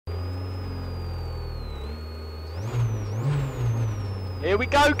Here we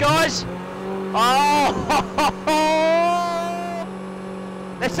go, guys. Oh!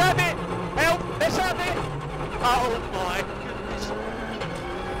 Let's have it. Help! Let's have it. Oh my goodness.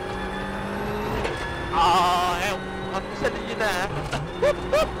 Oh, help! I'm telling you now.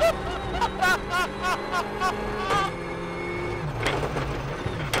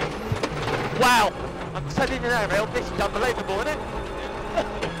 Wow! I'm telling you now, help! This is unbelievable, isn't it?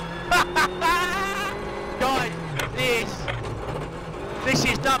 Guys, this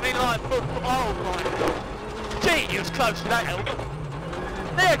is nothing like football. Oh my God! Gee, you was close to that, help!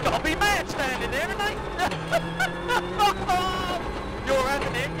 They've got to be mad standing there, haven't they? You're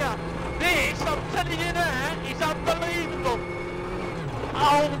having it, yeah. This, I'm telling you now, is unbelievable.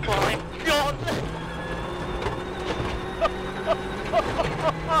 Oh my God.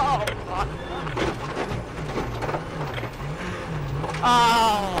 Oh my.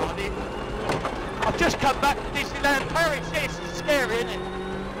 Oh, I've just come back from Disneyland Paris. This is scary, isn't it?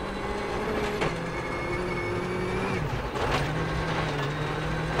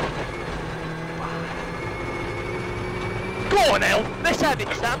 Go on, El. Let's have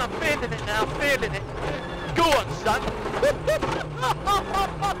it, son. I'm feeling it now. I'm feeling it. Go on, son.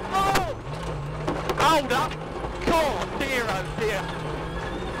 Hold up. God, dear, oh dear.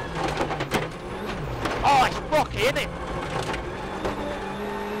 Oh, it's rocky, isn't it?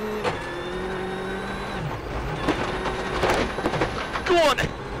 Go on.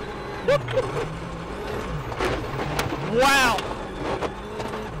 Wow.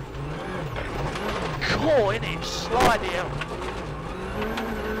 Cool, isn't it? Slide it out.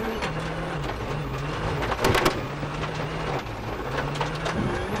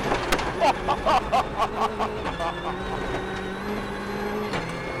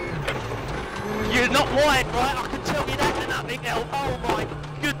 You're not wide, right? I can tell you that and nothing else. Oh my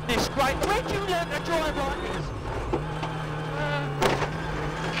goodness, great. Where'd you learn to drive like this?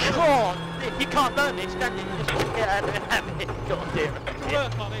 God, you can't learn this, can you? You just get out of it and have it. God dear.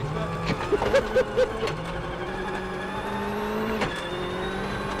 Work on it, but...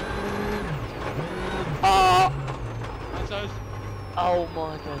 Oh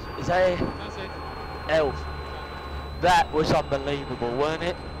my God, is that it? That's it. Elf. That was unbelievable, weren't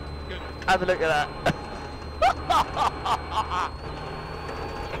it? Good. Have a look at that.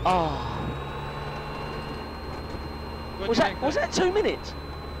 Oh. Was that 2 minutes?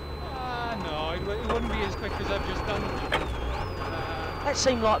 No, it wouldn't be as quick as I've just done. That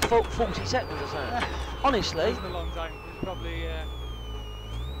seemed like 40 seconds or something. Honestly. It wasn't a long time. It was probably